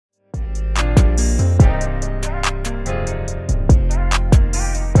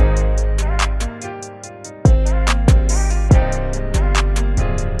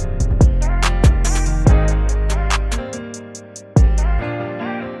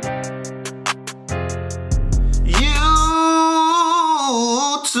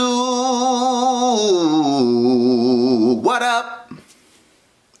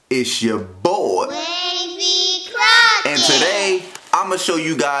It's your boy, Wavycrockett. and today I'm gonna show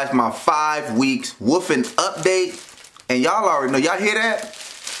you guys my 5 weeks woofing update. And y'all already know, y'all hear that?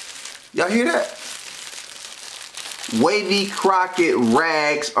 Y'all hear that? Wavycrockett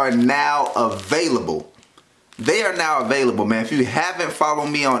rags are now available. They are now available, man. If you haven't followed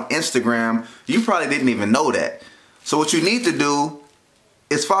me on Instagram, you probably didn't even know that. So what you need to do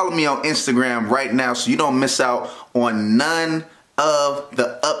is follow me on Instagram right now so you don't miss out on none of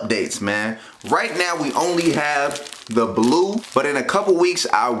the updates, man. Right now we only have the blue, but in a couple weeks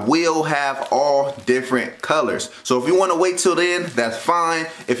I will have all different colors. So if you want to wait till then, that's fine.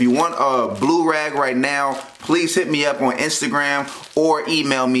 If you want a blue rag right now, please hit me up on Instagram or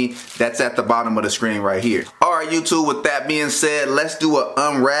email me. That's at the bottom of the screen right here. Alright YouTube, with that being said, let's do a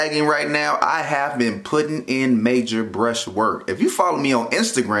unragging right now. I have been putting in major brush work. If you follow me on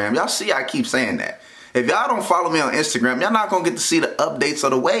Instagram, y'all see I keep saying that. If y'all don't follow me on Instagram, y'all not gonna get to see the updates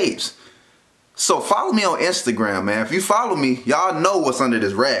of the waves. So follow me on Instagram, man. If you follow me, y'all know what's under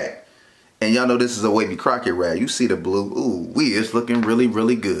this rag. And y'all know this is a Wavycrockett rag. You see the blue. Ooh, it's looking really,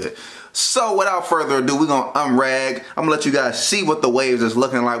 really good. So without further ado, we're gonna unrag. I'm gonna let you guys see what the waves is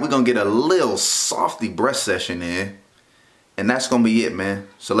looking like. We're gonna get a little softy brush session in. And that's gonna be it, man.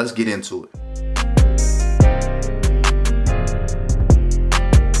 So let's get into it.